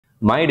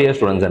My dear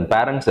students and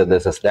parents,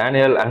 this is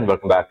Daniel and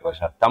welcome back to our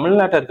channel.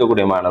 தமிழ்நாட்டில்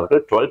இருக்கக்கூடிய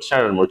மாணவர்கள் 12th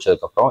standard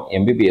முடிச்சதுக்கப்புறம்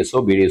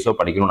MBBSஓ BDSஓ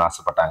படிக்கணும்னு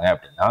ஆசைப்பட்டாங்க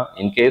அப்படின்னா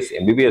இன்கேஸ்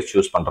MBBS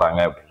சூஸ் பண்ணுறாங்க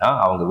அப்படின்னா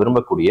அவங்க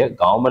விரும்பக்கூடிய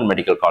government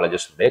medical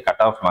காலேஜஸுடைய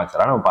cut off marks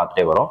எல்லாம் நம்ம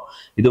பார்த்துட்டே வரோம்.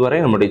 இதுவரை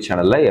நம்முடைய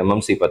சேனலில்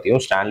MMC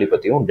பற்றியும் ஸ்டான்லி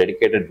பற்றியும்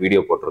டெடிகேட்டட்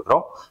வீடியோ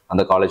போட்டிருக்கிறோம்.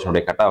 அந்த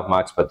காலேஜினுடைய கட் ஆஃப்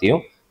மார்க்ஸ்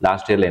பற்றியும்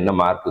லாஸ்ட் இயர்ல என்ன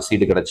மார்க்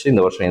சீட்டு கிடைச்சு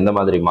இந்த வருஷம் எந்த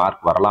மாதிரி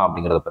மார்க் வரலாம்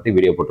அப்படிங்கிறத பத்தி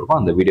வீடியோ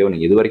போட்டிருக்கோம். அந்த வீடியோ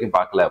நீங்க இது வரைக்கும்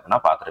பார்க்கல அப்படின்னா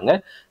பாத்துருங்க.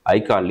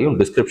 ஐகார்ட்லயும்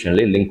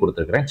டிஸ்கிரிப்ஷன்லயும் லிங்க்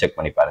கொடுத்துருக்கேன், செக்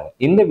பண்ணி பாருங்க.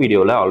 இந்த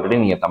வீடியோல ஆல்ரெடி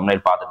நீங்க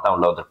தம்ப்நெயில் பார்த்துட்டு தான்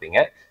உள்ள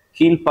வந்திருப்பீங்க.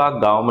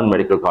 கீழ்பாக் கவர்மெண்ட்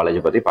மெடிக்கல் காலேஜ்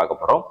பத்தி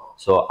பார்க்க போறோம்.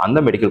 ஸோ அந்த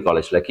மெடிக்கல்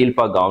காலேஜ்ல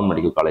கீழ்பாக் கவர்மெண்ட்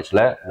மெடிக்கல்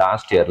காலேஜ்ல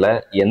லாஸ்ட் இயர்ல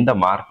எந்த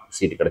மார்க்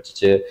சீட்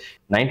கிடைச்சிச்சு,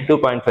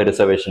 92.5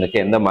 ரிசர்வேஷனுக்கு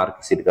எந்த மார்க்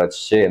சீட்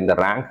கிடைச்சிச்சு, எந்த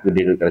ரேங்க்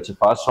டீடைல் கிடைச்சு,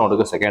 ஃபர்ஸ்ட்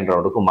ரவுண்டுக்கு செகண்ட்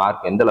ரவுண்டுக்கு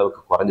மார்க் எந்த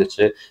அளவுக்கு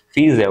குறைஞ்சிச்சு,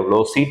 ஃபீஸ் எவ்வளோ,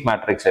 சீட்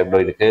மேட்ரிக்ஸ் எவ்வளோ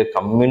இருக்கு,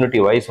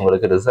 கம்யூனிட்டி வைஸ்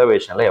உங்களுக்கு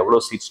ரிசர்வேஷன்ல எவ்வளோ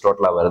சீட்ஸ்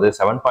டோட்டலா வருது,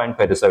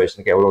 7.5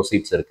 ரிசர்வேஷனுக்கு எவ்வளோ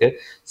சீட்ஸ் இருக்கு,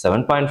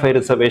 7.5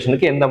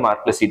 ரிசர்வேஷனுக்கு எந்த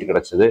மார்க்ல சீட்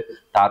கிடைச்சது,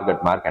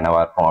 டார்கெட் மார்க்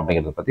என்னவா இருக்கும்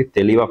அப்படிங்கிறத பத்தி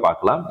தெளிவா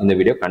பார்க்கலாம். இந்த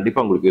வீடியோ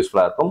கண்டிப்பா உங்களுக்கு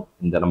யூஸ்ஃபுல்லா இருக்கும்.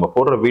 இந்த நம்ம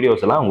போடுற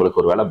வீடியோஸ் எல்லாம்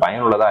உங்களுக்கு ஒரு வேலை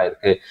பயனுள்ளதா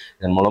இருக்கு,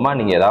 இதன் மூலமா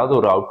நீங்க ஏதாவது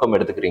ஒரு அவுட்கம்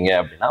எடுத்துக்கிறீங்க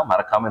அப்படின்னா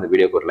மறக்காம இந்த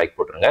வீடியோக்கு ஒரு லைக்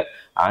போட்டுருங்க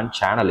அண்ட்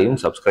சேனலையும்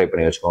சப்ஸ்கிரைப்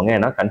பண்ணி வச்சுக்கோங்க.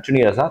 ஏன்னா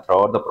கண்டினியூஸா த்ரூ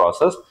அவுட் த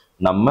ப்ராசஸ்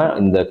நம்ம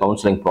இந்த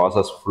கவுன்சிலிங்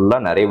ப்ராசஸ் ஃபுல்லா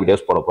நிறைய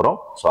வீடியோஸ் போட போறோம்.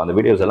 ஸோ அந்த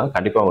வீடியோஸ் எல்லாம்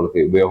கண்டிப்பா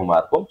உங்களுக்கு உபயோகமா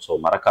இருக்கும். ஸோ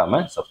மறக்காம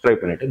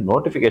சப்ஸ்கிரைப் பண்ணிட்டு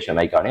நோட்டிபிகேஷன்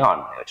ஐக்கானையும்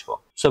ஆன் பண்ணி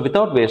வச்சுக்கோங்க. ஸோ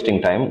வித்வுட்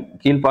வேஸ்டிங் டைம்,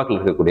 கீழ்பாக்கில்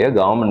இருக்கக்கூடிய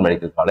கவர்மெண்ட்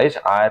மெடிக்கல் காலேஜ்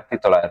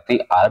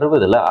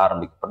 1960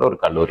 ஆரம்பிக்கப்பட்ட ஒரு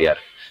கல்லூரியா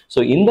இருக்கு.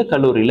 ஸோ இந்த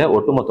கல்லூரியில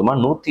ஒட்டுமொத்தமா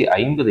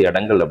 150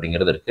 இடங்கள்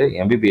அப்படிங்கிறது இருக்கு.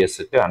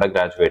 MBBSக்கு அண்டர்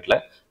கிராஜுவேட்ல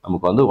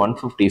நமக்கு வந்து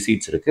 150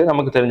 சீட்ஸ் இருக்கு.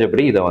 நமக்கு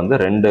தெரிஞ்சபடி இதை வந்து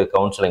 2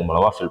 கவுன்சிலிங்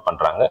மூலமா ஃபில்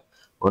பண்றாங்க.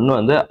 ஒன்று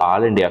வந்து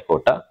ஆல் இண்டியா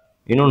கோட்டா,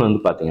 இன்னொன்று வந்து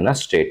பார்த்தீங்கன்னா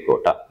ஸ்டேட்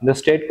கோட்டா. இந்த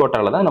ஸ்டேட்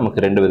கோட்டால தான் நமக்கு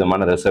 2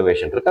 விதமான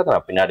ரிசர்வேஷன் இருக்கு. அதை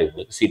நான் பின்னாடி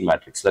உங்களுக்கு சீட்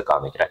மேட்ரிக்ஸ்ல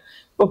காமிக்கிறேன்.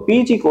 இப்போ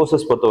பிஜி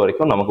கோர்சஸ் பொறுத்த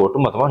வரைக்கும் நமக்கு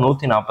ஒட்டுமொத்தமாக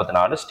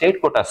 144 ஸ்டேட்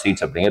கோட்டா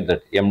சீட்ஸ் அப்படிங்கிறது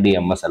MD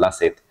MS எல்லாம்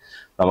சேர்த்து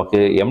நமக்கு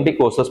MD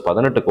கோர்சஸ்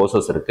 18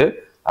 கோர்சஸ் இருக்கு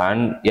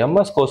அண்ட்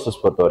MS கோர்சஸ்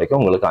பொறுத்த வரைக்கும்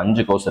உங்களுக்கு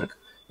 5 கோர்ஸ் இருக்கு.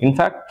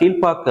 இன்ஃபேக்ட்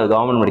கீழ்பாக்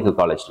கவர்மெண்ட் மெடிக்கல்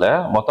காலேஜ்ல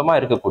மொத்தமா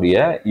இருக்கக்கூடிய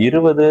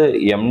 20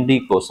 MD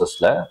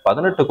கோர்சஸ்ல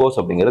 18 கோர்ஸ்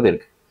அப்படிங்கிறது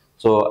இருக்கு.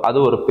 ஸோ அது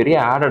ஒரு பெரிய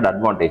ஆடட்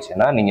அட்வான்டேஜ்.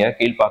 ஏன்னா நீங்க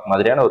கீழ்பாக்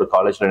மாதிரியான ஒரு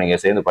காலேஜ்ல நீங்க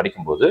சேர்ந்து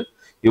படிக்கும்போது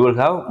you will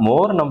have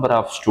more number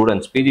of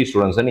students, PG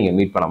ஸ்டூடெண்ட்ஸை நீங்க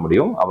மீட் பண்ண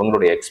முடியும்.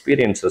 அவங்களுடைய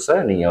எக்ஸ்பீரியன்ஸஸை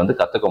நீங்க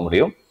வந்து கத்துக்க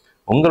முடியும்.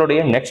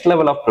 உங்களுடைய next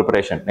level of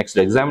preparation, next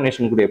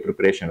எக்ஸாமினேஷனுக்குரிய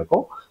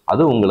ப்ரிப்பரேஷனுக்கும்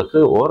அது உங்களுக்கு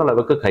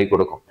ஓரளவுக்கு கை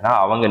கொடுக்கும். ஏன்னா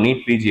அவங்க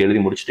நீட் பிஜி எழுதி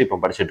முடிச்சுட்டு இப்போ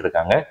படிச்சுட்டு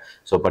இருக்காங்க.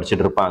 ஸோ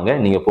படிச்சுட்டு இருப்பாங்க.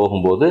 நீங்க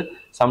போகும்போது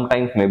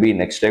சம்டைம்ஸ் மேபி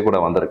நெக்ஸ்ட் டே கூட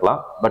வந்திருக்கலாம்.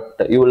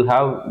 But you will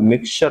have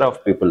mixture of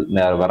people,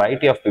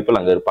 variety of people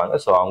அங்கே இருப்பாங்க.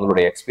 ஸோ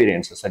அவங்களுடைய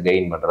எக்ஸ்பீரியன்ஸஸை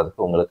கெயின்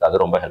பண்றதுக்கு உங்களுக்கு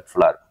அது ரொம்ப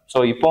ஹெல்ப்ஃபுல்லா இருக்கும்.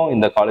 ஸோ இப்போ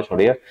இந்த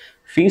காலேஜோடைய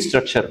ஃபீஸ்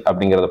ஸ்ட்ரக்சர்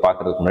அப்படிங்கிறத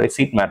பார்க்கறதுக்கு முன்னாடி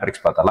சீட்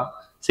மேட்ரிக்ஸ் பார்த்தலாம்.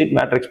 சீட்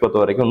மேட்ரிக்ஸ் பொறுத்த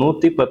வரைக்கும்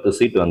 110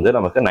 சீட் வந்து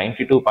நமக்கு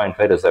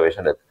 92.5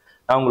 ரிசர்வேஷன் இருக்கு.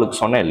 நான் உங்களுக்கு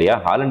சொன்னேன் இல்லையா,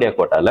 ஆல் இண்டியா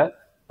கோட்டால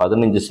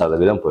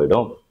 15%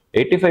 போயிடும்.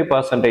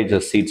 85%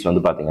 சீட்ஸ்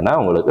வந்து பாத்தீங்கன்னா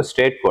உங்களுக்கு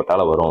ஸ்டேட்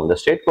கோட்டால வரும். இந்த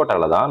ஸ்டேட்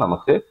கோட்டால தான்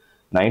நமக்கு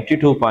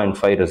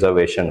 92.5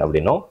 ரிசர்வேஷன்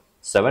அப்படின்னும்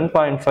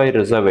 7.5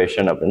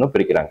 ரிசர்வேஷன் அப்படின்னு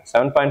பிரிக்கிறாங்க.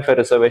 7.5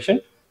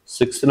 ரிசர்வேஷன்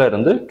 6th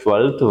இருந்து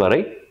 12th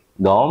வரை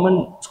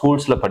கவர்மெண்ட்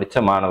ஸ்கூல்ஸ்ல படிச்ச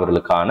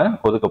மாணவர்களுக்கான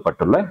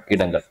ஒதுக்கப்பட்டுள்ள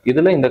இடங்கள்.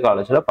 இதுல இந்த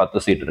காலேஜ்ல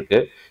 10 சீட் இருக்கு.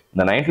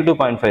 இந்த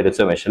 92.5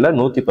 ரிசர்வேஷன்ல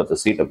 110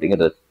 சீட்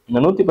அப்படிங்கிறது. இந்த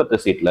 110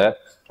 சீட்ல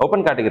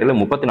ஓப்பன் கேட்டகரியில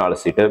 34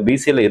 சீட்டு,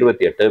 பிசிஎல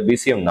 28,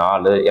 பிசிஎம்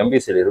 4,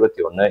 எம்பிசில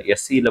 21,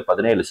 எஸ்சியில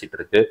 17 சீட்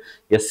இருக்கு,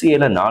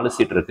 எஸ்சியில 4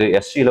 சீட் இருக்கு,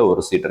 எஸ்டியில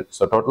 1 சீட் இருக்கு.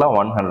 ஸோ டோட்டலா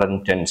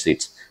 110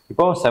 சீட்ஸ்.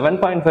 இப்போ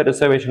 7.5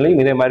 ரிசர்வேஷன்லையும்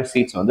இதே மாதிரி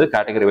சீட்ஸ் வந்து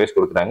கேட்டகரி வைஸ்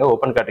கொடுக்குறாங்க.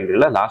 ஓப்பன்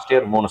கேட்டகரியில லாஸ்ட்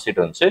இயர் 3 சீட்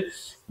இருந்துச்சு,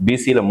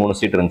 பிசியில 3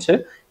 சீட் இருந்துச்சு,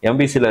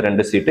 எம்பிசில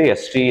 2 சீட்டு,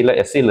 எஸ்சியில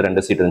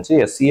 2 சீட் இருந்துச்சு,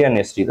 எஸ்சி அண்ட்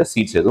எஸ்டியில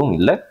சீட்ஸ் எதுவும்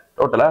இல்லை.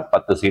 டோட்டலா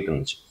 10 சீட்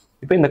இருந்துச்சு.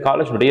 இப்போ இந்த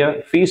காலேஜுடைய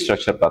ஃபீஸ்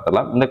ஸ்ட்ரக்சர்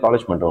பார்த்தலாம். இந்த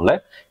காலேஜ் மட்டும் இல்லை,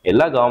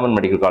 எல்லா கவர்மெண்ட்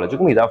மெடிக்கல்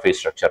காலேஜுக்கும் இதான் ஃபீஸ்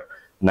ஸ்ட்ரக்சர்.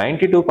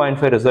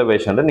 92.5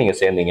 ரிசர்வேஷன்ல நீங்க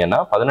சேர்ந்தீங்கன்னா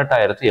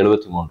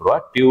 18,073 ரூபா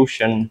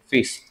டியூஷன்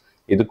ஃபீஸ்.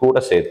 இது கூட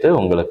சேர்த்து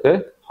உங்களுக்கு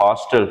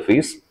ஹாஸ்டல்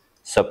ஃபீஸ்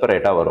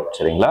செப்பரேட்டா வரும்.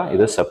 சரிங்களா,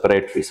 இது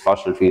separate fees.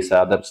 Hostel fees,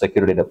 other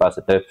security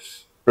deposit,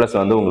 plus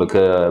வந்து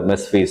உங்களுக்கு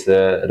mess fees,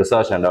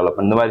 research and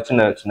development, இந்த மாதிரி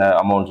சின்ன சின்ன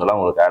அமௌண்ட்ஸ் எல்லாம்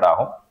உங்களுக்கு ஆட்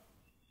ஆகும்.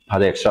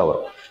 அது எக்ஸ்ட்ரா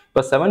வரும்.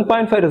 இப்போ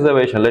 7.5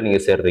 ரிசர்வேஷன்ல நீங்க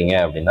சேர்றீங்க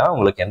அப்படின்னா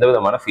உங்களுக்கு எந்த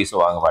விதமான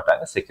ஃபீஸும் வாங்க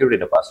மாட்டாங்க. செக்யூரிட்டி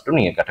டெபாசிட்டும்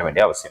நீங்க கட்ட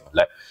வேண்டிய அவசியம்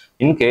இல்லை.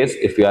 In case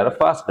if you are a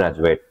fast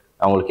graduate,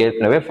 அவங்களுக்கு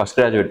ஏற்கனவே ஃபர்ஸ்ட்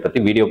கிராஜுவேட் பத்தி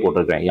வீடியோ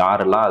போட்டிருக்கேன்.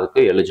 யாரெல்லாம் அதுக்கு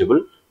எலிஜிபிள்,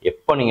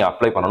 எப்போ நீங்க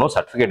அப்ளை பண்ணணும்,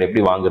 சர்டிஃபிகேட்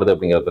எப்படி வாங்குறது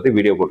அப்படிங்கிறத பத்தி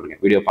வீடியோ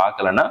போட்டிருக்கேன். வீடியோ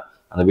பார்க்கலன்னா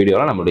அந்த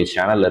வீடியோலாம் நம்மளுடைய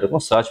சேனல்ல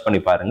இருக்கும், சர்ச் பண்ணி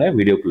பாருங்க.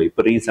 வீடியோக்குள்ள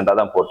இப்போ ரீசெண்டாக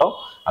தான் போட்டோம்.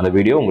 அந்த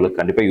வீடியோ உங்களுக்கு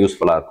கண்டிப்பாக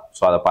யூஸ்ஃபுல்லாக இருக்கும்.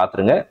 ஸோ அதை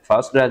பார்த்துருங்க.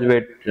 ஃபர்ஸ்ட்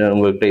கிராஜுவேட்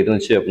உங்கள்கிட்ட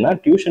இருந்துச்சு அப்படின்னா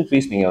டியூஷன்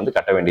ஃபீஸ் நீங்க வந்து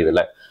கட்ட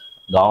வேண்டியதில்லை.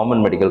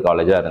 கவர்மெண்ட் மெடிக்கல்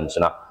காலேஜா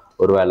இருந்துச்சுன்னா,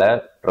 ஒருவேளை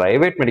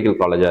பிரைவேட் மெடிக்கல்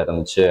காலேஜா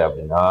இருந்துச்சு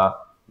அப்படின்னா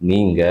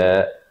நீங்க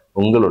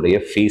உங்களுடைய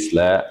ஃபீஸ்ல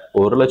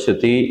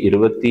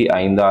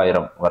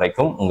 1,25,000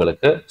 வரைக்கும்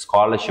உங்களுக்கு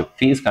ஸ்காலர்ஷிப்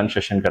ஃபீஸ்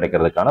கன்செஷன்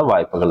கிடைக்கிறதுக்கான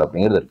வாய்ப்புகள்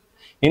அப்படிங்கிறது இருக்கு.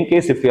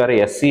 In case if you are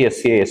SC,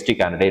 SC, ST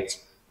candidates,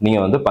 நீங்க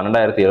வந்து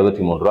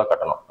 12,073 ரூபா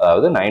கட்டணும்.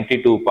 அதாவது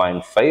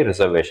 92.5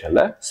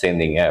 ரிசர்வேஷன்ல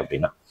சேர்ந்தீங்க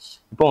அப்படின்னா.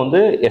 இப்போ வந்து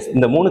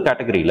இந்த 3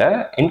 கேட்டகரியில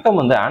இன்கம்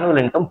வந்து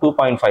ஆனுவல் இன்கம்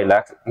 2.5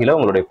 lakhs கீழே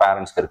உங்களுடைய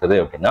பேரண்ட்ஸ்க்கு இருக்குது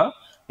அப்படின்னா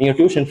நீங்க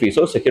டியூஷன்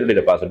ஃபீஸோ செக்யூரிட்டி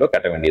டெபாசிட்டோ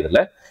கட்ட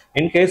வேண்டியதில்லை.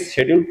 இன்கேஸ்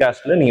ஷெட்யூல்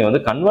காஸ்ட்ல நீங்க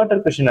வந்து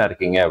கன்வெர்டர் கிறிஸ்டியனா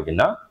இருக்கீங்க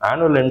அப்படின்னா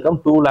ஆனுவல் இன்கம்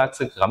 2 lakhs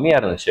கம்மியா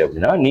இருந்துச்சு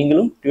அப்படின்னா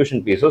நீங்களும்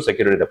டியூஷன் ஃபீஸோ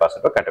செக்யூரிட்டி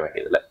டெபாசிட்டோ கட்ட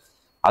வேண்டியதில்லை.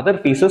 அதர்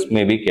ஃபீஸஸ்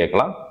மேபி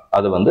கேட்கலாம்.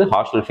 அது வந்து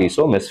ஹாஸ்டல்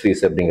ஃபீஸோ மெஸ்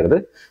ஃபீஸ் அப்படிங்கிறது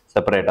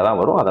செப்பரேட்டாக தான்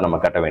வரும். அதை நம்ம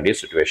கட்ட வேண்டிய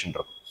சுச்சுவேஷன்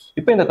இருக்கும்.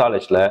 இப்போ இந்த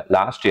காலேஜ்ல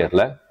லாஸ்ட்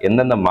இயர்ல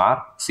எந்தெந்த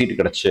மார்க் சீட்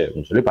கிடைச்சு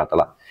அப்படின்னு சொல்லி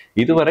பார்த்தலாம்.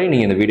 இதுவரை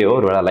நீங்க இந்த வீடியோவை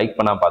ஒரு வேளை லைக்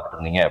பண்ணா பார்த்துட்டு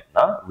இருந்தீங்க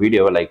அப்படின்னா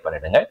வீடியோவை லைக்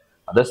பண்ணிடுங்க.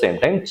 அட் த சேம்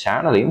டைம்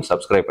சேனலையும்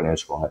சப்ஸ்கிரைப் பண்ணி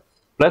வச்சுக்கோங்க.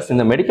 பிளஸ்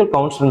இந்த மெடிக்கல்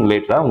கவுன்சிலிங்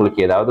ரிலேட்டடா உங்களுக்கு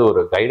ஏதாவது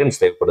ஒரு கைடன்ஸ்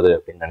தேவைப்படுது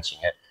அப்படின்னு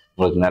நினைச்சீங்க,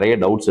 உங்களுக்கு நிறைய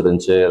டவுட்ஸ்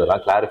இருந்துச்சு,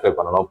 அதெல்லாம் கிளாரிஃபை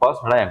பண்ணணும்,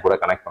 பர்சனலாக என் கூட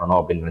கனெக்ட் பண்ணணும்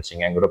அப்படின்னு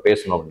நினைச்சீங்க, என் கூட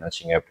பேசணும் அப்படின்னு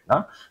நினைச்சீங்க அப்படின்னா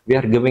we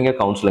are giving a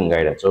counseling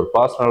guidance. ஒரு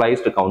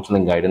பர்சனலைஸ்டு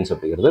கவுன்சிலிங் கைடன்ஸ்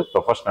அப்படிங்கிறது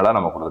ப்ரொஃபஷனலாக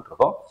நம்ம கொடுத்துட்டு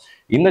இருக்கோம்.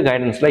 இந்த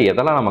கைடன்ஸ்ல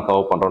எதெல்லாம் நம்ம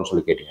கவர் பண்றோம்னு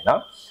சொல்லி கேட்டீங்கன்னா,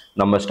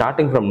 நம்ம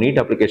ஸ்டார்டிங் ஃப்ரம்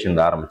நீட்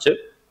அப்ளிகேஷன்ல ஆரம்பிச்சு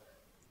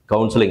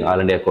counselling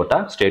all India quota,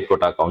 state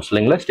quota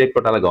கவுன்சிலிங்ல, state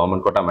கோட்டால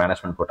government quota,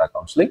 management quota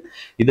counselling,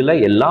 இதுல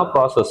எல்லா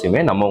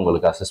ப்ராசஸையுமே நம்ம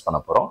உங்களுக்கு அசஸ் பண்ண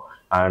போறோம்.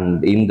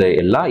 அண்ட் இந்த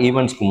எல்லா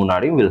ஈவெண்ட்ஸ்க்கு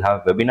முன்னாடியும் will have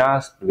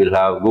webinars, will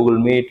have Google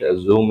meet,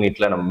 zoom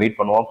மீட்ல நம்ம மீட்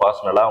பண்ணுவோம்.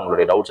 பர்சனலா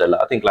உங்களுடைய டவுட்ஸ்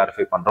எல்லாத்தையும்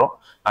கிளாரிஃபை பண்றோம்.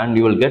 And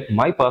you will get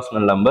my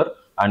personal number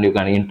and you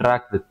can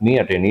interact with me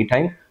at any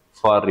time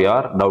for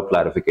your doubt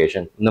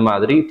clarification. இந்த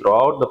மாதிரி through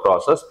out the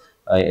process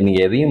நீங்க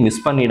எதையும்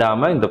மிஸ்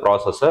பண்ணிடாம இந்த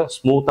ப்ராசஸை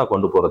ஸ்மூத்தா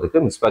கொண்டு போறதுக்கு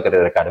Misba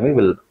career academy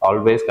will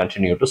always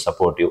continue to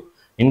support you.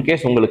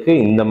 In case உங்களுக்கு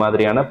இந்த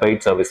மாதிரியான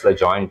பெய்ட் சர்வீஸ்ல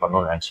ஜாயின்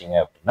பண்ணணும்னு நினைச்சீங்க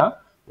அப்படின்னா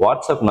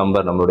வாட்ஸ்அப்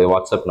நம்பர், நம்மளுடைய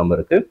வாட்ஸ்அப்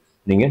நம்பருக்கு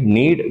நீங்க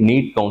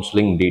நீட்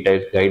கவுன்சிலிங்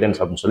டீடைல்ஸ் கைடன்ஸ்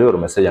அப்படின்னு சொல்லி ஒரு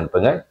மெசேஜ்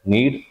அனுப்புங்க.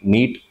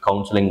 நீட்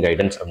கவுன்சிலிங்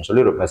கைடன்ஸ் அப்படின்னு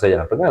சொல்லி ஒரு மெசேஜ்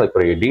அனுப்புங்க.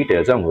 அதுக்குரிய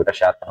டீடைல்ஸை உங்ககிட்ட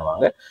ஷேர்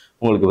பண்ணுவாங்க.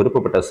 உங்களுக்கு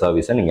விருப்பப்பட்ட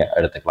சர்வீஸை நீங்க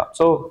எடுத்துக்கலாம்.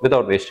 So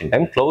without wasting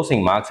time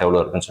closing marks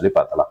எவ்வளவு இருக்குன்னு சொல்லி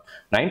பார்த்தலாம்.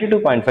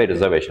 92.5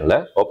 ரிசர்வேஷன்ல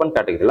ஓப்பன்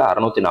கேட்டகரியில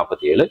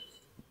 647,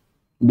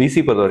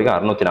 பிசி பொறுத்த வரைக்கும்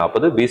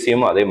 640,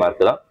 பிசிஎம் அதே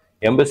மார்க் தான்,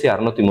 MBC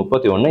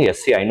 631,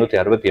 SC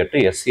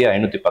 568, SC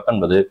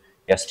 519,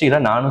 எஸ்டில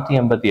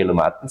 487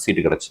 mark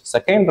sheet கிடைச்சு.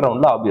 செகண்ட்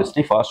ரவுண்ட்ல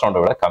ஆப்வியஸ்லி ஃபர்ஸ்ட் ரவுண்டை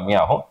விட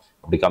கம்மியாகும்.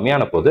 அப்படி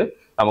கம்மியான போது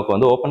நமக்கு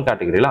வந்து ஓப்பன்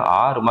கேட்டகரியில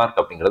 6 மார்க்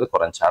அப்படிங்கிறது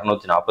குறைஞ்சு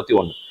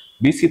 641,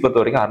 பிசி பொறுத்த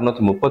வரைக்கும்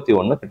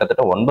 631,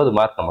 கிட்டத்தட்ட 9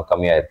 மார்க் நமக்கு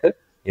கம்மியா இருக்கு.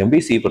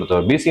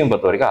 பிசிஎம்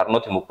பொறுத்த வரைக்கும்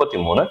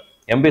 633,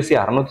 எம்பிசி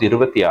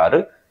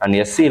 626 அண்ட்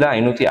எஸ்சியில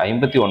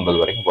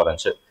 559 வரைக்கும்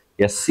குறைஞ்சு.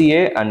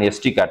 எஸ்சிஏ அண்ட்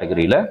எஸ்டி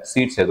கேட்டகரியில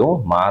சீட்ஸ்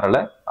எதுவும் மாறல,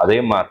 அதே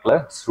மார்க்ல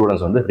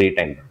ஸ்டூடெண்ட்ஸ் வந்து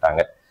ரீடைன்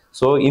பண்ணிட்டாங்க.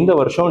 ஸோ இந்த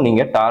வருஷம்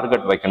நீங்க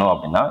டார்கெட் வைக்கணும்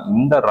அப்படின்னா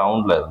இந்த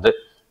ரவுண்ட்ல இருந்து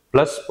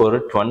பிளஸ் ஒரு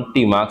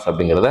 20 மார்க்ஸ்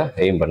அப்படிங்கிறத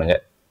எய்ம் பண்ணுங்க.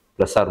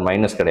 பிளஸ் ஆர்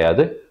மைனஸ்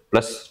கிடையாது,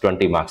 பிளஸ்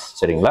 20 மார்க்ஸ்.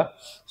 சரிங்களா?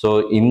 ஸோ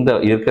இந்த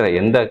இருக்கிற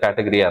எந்த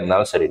கேட்டகரியா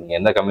இருந்தாலும் சரி, நீங்க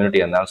எந்த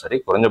கம்யூனிட்டியா இருந்தாலும் சரி,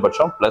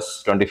 குறைஞ்சபட்சம் பிளஸ்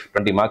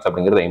 20 மார்க்ஸ்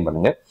அப்படிங்கிறத எய்ம்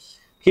பண்ணுங்க.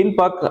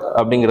 கீழ்பாக்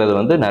அப்படிங்கிறது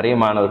வந்து நிறைய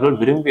மாணவர்கள்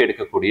விரும்பி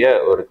எடுக்கக்கூடிய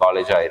ஒரு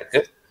காலேஜா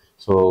இருக்கு.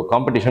 ஸோ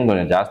காம்படிஷன்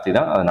கொஞ்சம் ஜாஸ்தி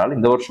தான். அதனால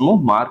இந்த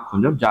வருஷமும் மார்க்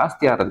கொஞ்சம்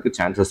ஜாஸ்தி ஆகிறதுக்கு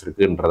சான்சஸ்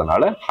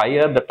இருக்குன்றதுனால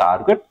higher the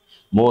target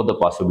more the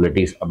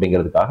possibilities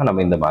அப்படிங்கிறதுக்காக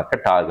நம்ம இந்த மார்க்கை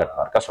டார்கெட்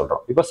மார்க்கா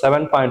சொல்றோம். இப்போ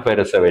 7.5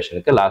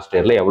 ரிசர்வேஷனுக்கு லாஸ்ட்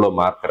இயர்ல எவ்வளவு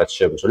மார்க் கிடைச்சு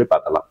அப்படின்னு சொல்லி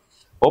பார்த்தலாம்.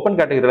 ஓப்பன்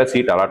கேட்டகரியில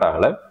சீட் அலாட்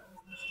ஆகல.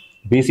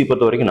 பிசி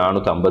பொறுத்த வரைக்கும்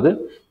 450,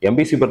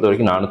 எம்பிசி பொறுத்த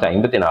வரைக்கும்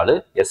 454,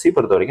 எஸ்சி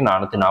பொறுத்த வரைக்கும்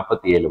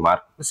 447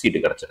 மார்க்கு சீட்டு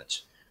கிடைச்சிருச்சு.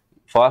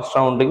 ஃபர்ஸ்ட்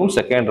ரவுண்ட்லையும்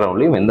செகண்ட்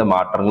ரவுண்ட்லையும் எந்த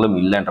மாற்றங்களும்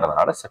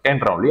இல்லைன்றதுனால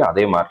செகண்ட் ரவுண்ட்லையும்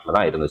அதே மார்க்ல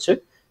தான் இருந்துச்சு.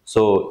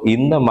 ஸோ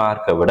இந்த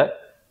மார்க்கை விட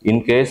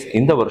இன்கேஸ்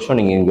இந்த வருஷம்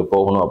நீங்க இங்க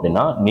போகணும்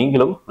அப்படின்னா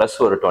நீங்களும் பிளஸ்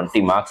ஒரு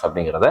 20 மார்க்ஸ்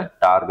அப்படிங்கிறத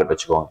டார்கெட்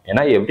வச்சுக்கோங்க.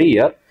 ஏன்னா எவ்ரி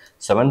இயர்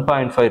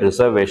 7.5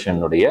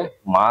 ரிசர்வேஷனுடைய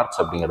மார்க்ஸ்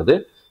அப்படிங்கிறது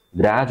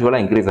கிராஜுவலா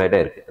இன்க்ரீஸ் ஆகிட்டே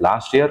இருக்கு.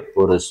 லாஸ்ட் இயர்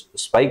ஒரு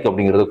ஸ்பைக்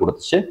அப்படிங்கிறது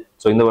கொடுத்துச்சு.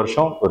 ஸோ இந்த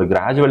வருஷம் ஒரு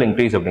கிராஜுவல்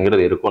இன்க்ரீஸ்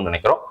அப்படிங்கிறது இருக்கும்னு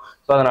நினைக்கிறோம்.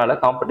 ஸோ அதனால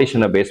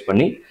காம்படிஷனை பேஸ்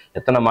பண்ணி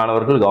எத்தனை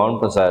மாணவர்கள்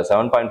கவர்மெண்ட்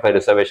 7.5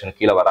 ரிசர்வேஷன்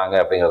கீழே வராங்க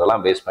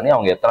அப்படிங்கிறதெல்லாம் பேஸ் பண்ணி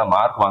அவங்க எத்தனை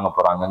மார்க் வாங்க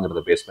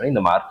போறாங்கிறத பேஸ் பண்ணி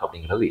இந்த மார்க்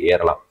அப்படிங்கிறது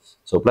ஏறலாம்.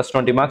 ஸோ பிளஸ்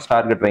 20 மார்க்ஸ்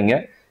டார்கெட் வைங்க.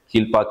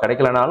 கீழ்பாக்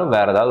கிடைக்கலனாலும்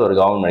வேற ஏதாவது ஒரு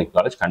கவர்மெண்ட் மெடிக்கல்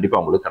காலேஜ் கண்டிப்பா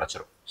உங்களுக்கு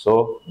கிடைச்சிரும். ஸோ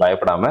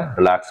பயப்படாம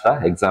ரிலாக்ஸ்டா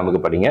எக்ஸாமுக்கு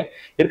படிங்க.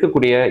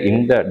 இருக்கக்கூடிய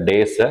இந்த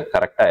டேஸை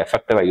கரெக்டா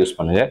எஃபெக்டிவா யூஸ்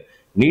பண்ணுங்க.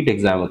 நீட்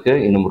எக்ஸாமுக்கு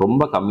இன்னும்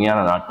ரொம்ப கம்மியான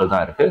நாட்கள்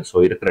தான் இருக்கு. ஸோ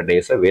இருக்கிற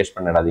டேஸை வேஸ்ட்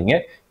பண்ணிடாதீங்க.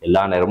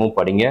 எல்லா நேரமும்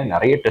படிங்க,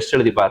 நிறைய டெஸ்ட்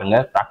எழுதி பாருங்க,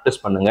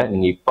 ப்ராக்டிஸ் பண்ணுங்க.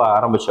 நீங்க இப்போ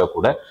ஆரம்பிச்சா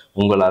கூட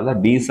உங்களால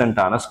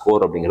டீசென்டான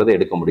ஸ்கோர் அப்படிங்கிறது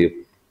எடுக்க முடியும்.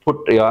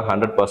 Put your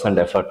 100%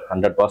 effort.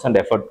 100%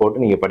 எஃபர்ட்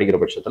போட்டு நீங்க படிக்கிற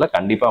பட்சத்துல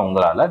கண்டிப்பா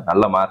உங்களால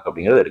நல்ல மார்க்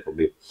அப்படிங்கிறது எடுக்க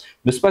முடியும்.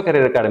 மிஸ்பா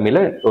கரியர் அகாடமியில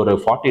ஒரு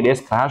 40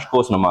 டேஸ் கிராஷ்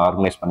கோர்ஸ் நம்ம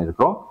ஆர்கனைஸ்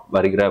பண்ணியிருக்கிறோம்.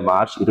 வருகிற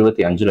மார்ச்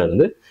 25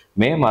 இருந்து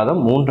மே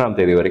மாதம் 3ஆம்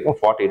தேதி வரைக்கும்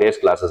 40 டேஸ்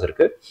கிளாஸஸ்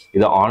இருக்கு.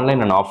 இது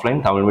online and offline,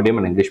 Tamil medium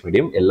and English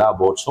medium எல்லா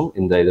போர்ட்ஸும்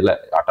இந்த இதுல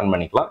அட்டன்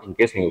பண்ணிக்கலாம்.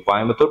 இன்கேஸ் நீங்க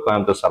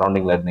கோயம்புத்தூர்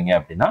சரௌண்டிங்ல இருந்தீங்க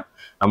அப்படின்னா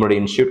நம்மளுடைய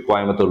இன்ஸ்டியூட்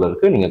கோயம்புத்தூர்ல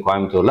இருக்கு. நீங்க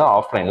கோயம்புத்தூர்ல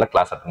ஆஃப்லைன்ல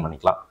கிளாஸ் அட்டன்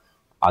பண்ணிக்கலாம்.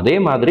 அதே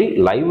மாதிரி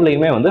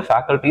லைவ்லையுமே வந்து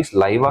ஃபேக்கல்டிஸ்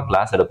லைவா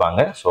கிளாஸ்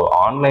எடுப்பாங்க. ஸோ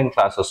ஆன்லைன்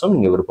கிளாஸஸும்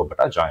நீங்க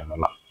விருப்பப்பட்டா ஜாயின்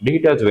பண்ணலாம்.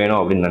 டீடைல்ஸ் வேணும்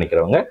அப்படின்னு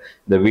நினைக்கிறவங்க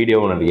இந்த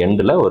வீடியோவோட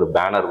எண்டில் ஒரு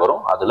பேனர்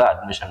வரும். அதுல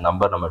அட்மிஷன்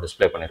நம்பர் நம்ம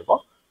டிஸ்பிளே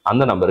பண்ணியிருக்கோம்.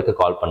 அந்த நம்பருக்கு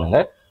கால் பண்ணுங்க.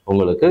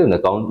 உங்களுக்கு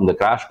இந்த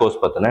கிராஷ் கோர்ஸ்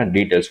பற்றின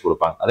டீட்டெயில்ஸ்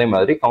கொடுப்பாங்க. அதே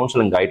மாதிரி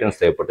கவுன்சிலிங் கைடன்ஸ்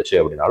தேவைப்பட்டுச்சு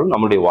அப்படின்னாலும்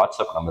நம்மளுடைய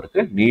வாட்ஸ்அப் நம்பருக்கு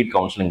நீட்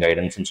கவுன்சிலிங்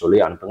கைடன்ஸ்னு சொல்லி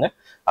அனுப்புங்க.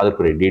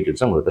 அதற்குரிய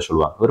டீட்டெயில்ஸ் உங்கள்கிட்ட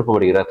சொல்லுவாங்க.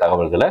 விருப்பப்படுகிற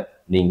தகவல்களை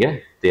நீங்கள்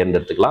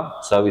தேர்ந்தெடுத்துக்கலாம்,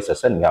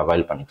 சர்வீசஸை நீங்கள்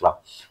அவைல் பண்ணிக்கலாம்.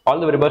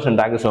 All the very best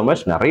and thank you so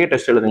much. நிறைய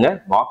டெஸ்ட் எழுதுங்க.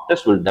 Mark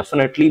test will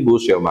definitely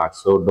boost your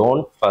marks. So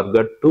don't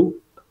forget to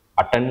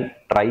attend,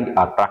 try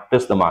R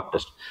practice the mark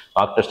test.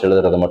 Mark test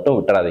எழுதுறதை மட்டும்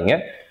விட்டுறாதீங்க,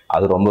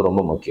 அது ரொம்ப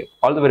ரொம்ப முக்கியம்.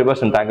 All the very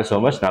best and thank you so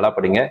much. நல்லா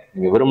படிங்க.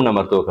 நீங்கள் விரும்பின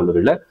மருத்துவக்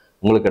கல்லூரியில்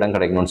உங்களுக்கு இடம்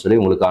கிடைக்கணும்னு சொல்லி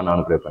உங்களுக்காக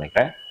நான் ப்ரே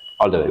பண்ணிக்கிறேன்.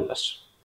 All the very best.